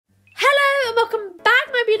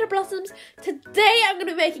little blossoms. Today I'm going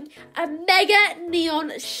to be making a mega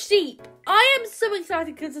neon sheep. I am so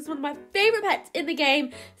excited because it's one of my favourite pets in the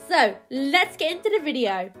game. So let's get into the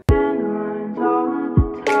video.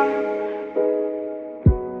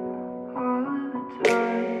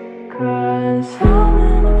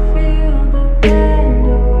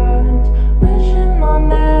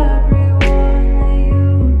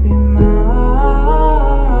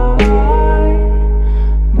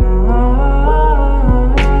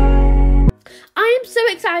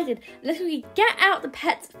 Let's get out the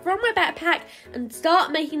pets from my backpack and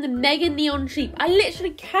start making the mega neon sheep. I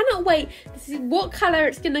literally cannot wait to see what colour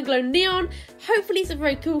it's going to glow neon. Hopefully it's a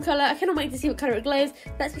very cool colour. I cannot wait to see what colour it glows.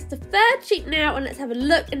 Let's pick the third sheep now and let's have a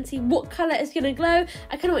look and see what colour it's going to glow.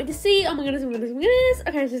 I cannot wait to see. Oh my goodness, oh my goodness, oh my goodness.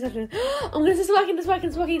 Okay,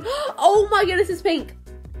 it's working. Oh my goodness, it's pink.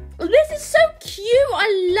 This is so cute.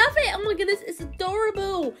 I love it. Oh my goodness, it's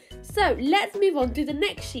adorable. So let's move on to the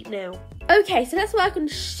next sheep now. Okay, so let's work on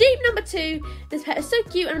sheep number 2. This pet is so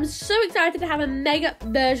cute and I'm so excited to have a mega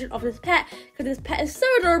version of this pet because this pet is so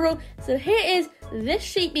adorable. So here is this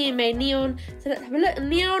sheep being made neon. So let's have a look at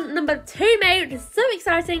neon number 2 made, which is so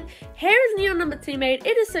exciting. Here is neon number 2 made.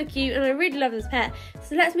 It is so cute and I really love this pet.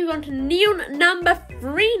 So let's move on to neon number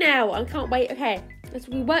 3 now. I can't wait. Okay. As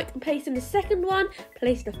we work on placing the second one,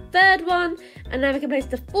 place the third one, and now we can place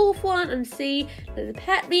the fourth one and see that the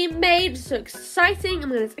pet being made. So exciting.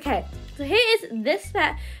 Okay, so here is this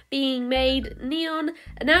pet being made neon,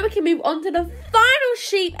 and now we can move on to the final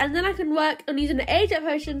sheep, and then I can work on using the age up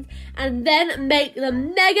potions and then make the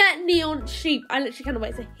mega neon sheep. I literally cannot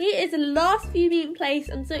wait. So here is the last few being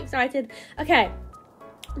placed. I'm so excited. Okay.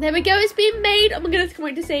 There we go, it's being made. Oh my goodness, can't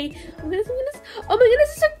wait to see. Oh my goodness, oh my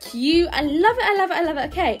goodness, it's so cute. I love it.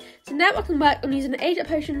 Okay, so now I can work on using the age up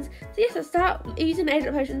potions. So yes, I'll start using the age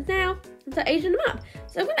up potions now and start aging them up.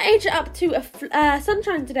 So I'm going to age it up to a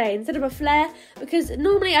sunshine today instead of a flare, because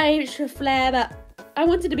normally I age to a flare, but I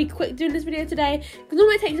wanted to be quick doing this video today because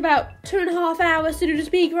normally it takes about 2.5 hours to do the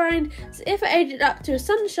speed grind. So if I age it up to a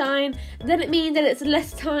sunshine, then it means that it's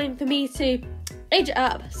less time for me to age it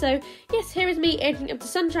up. So yes, here is me aging up to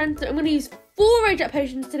sunshine. So I'm going to use 4 age up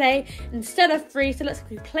potions today instead of 3. So let's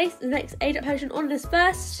place the next age up potion on this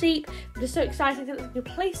first sheep, which is so exciting. So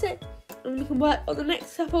let's place it and we can work on the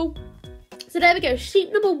next couple. So there we go,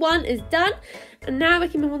 sheep number 1 is done, and now we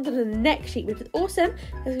can move on to the next sheep, which is awesome,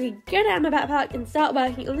 as we go down my backpack and start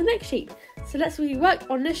working on the next sheep. So let's work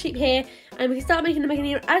on this sheep here, and we can start making the mega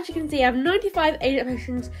neon. As you can see, I have 95 age up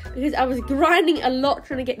potions because I was grinding a lot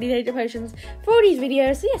trying to get these age up potions for these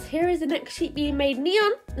videos. So yes, here is the next sheep being made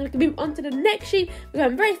neon, and we can move on to the next sheep. We're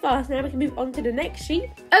going very fast now, we can move on to the next sheep.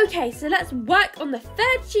 Okay, so let's work on the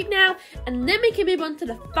third sheep now, and then we can move on to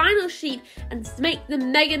the final sheep and make the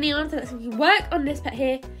mega neon. So let's work on this pet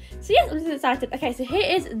here. So yes, I'm so excited. Okay, so here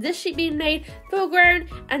is this sheep being made, full grown,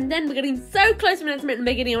 and then we're getting so close to make the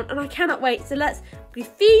mega neon, and I cannot wait. So let's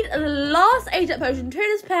feed the last age up potion to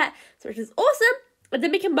this pet, so which is awesome. And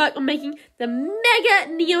then we can work on making the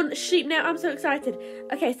mega neon sheep now. I'm so excited.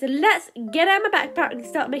 Okay, so let's get out my backpack and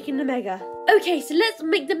start making the mega. Okay, so let's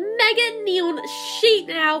make the mega neon sheep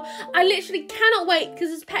now. I literally cannot wait because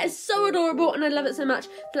this pet is so adorable and I love it so much.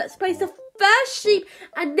 So let's place the first sheep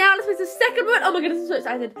and now let's place the second one. Oh my goodness, I'm so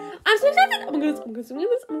excited. I'm so excited. Oh my goodness.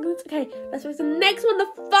 Okay, let's place the next one, the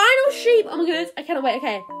final sheep. Oh my goodness, I cannot wait.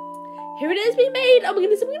 Okay. Here it is being made. Oh my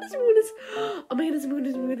goodness.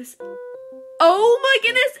 Oh my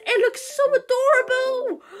goodness, it looks so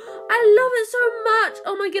adorable. I love it so much.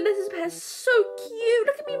 Oh my goodness, this pet is so cute.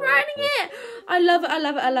 Look at me riding it. I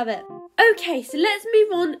love it. Okay, so let's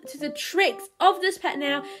move on to the tricks of this pet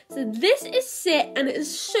now. So this is Sit, and it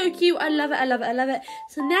is so cute. I love it.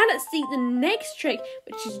 So now let's see the next trick,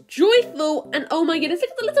 which is Joyful. And oh my goodness,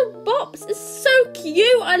 look at the little bops. It's so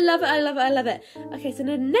cute. I love it. Okay, so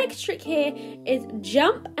the next trick here is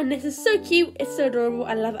Jump, and this is so cute. It's so adorable.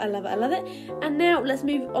 I love it. And now let's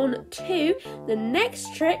move on to the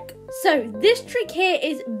next trick. So this trick here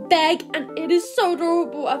is Beg, and it is so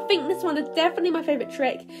adorable. I think this one is definitely my favourite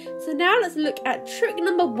trick. So now let's look at trick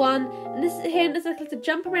number 1, and this is here, and there's like a little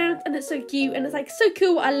jump around, and it's so cute, and it's like so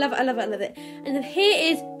cool. I love it. And then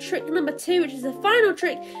here is trick number 2, which is the final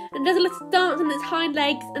trick, and does a little dance on its hind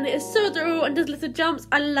legs, and it is so adorable, and does little jumps.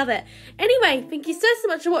 I love it. Anyway, thank you so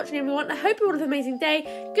much for watching, everyone. I hope you all have an amazing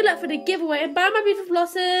day. Good luck for the giveaway, and bye, my beautiful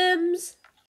blossoms.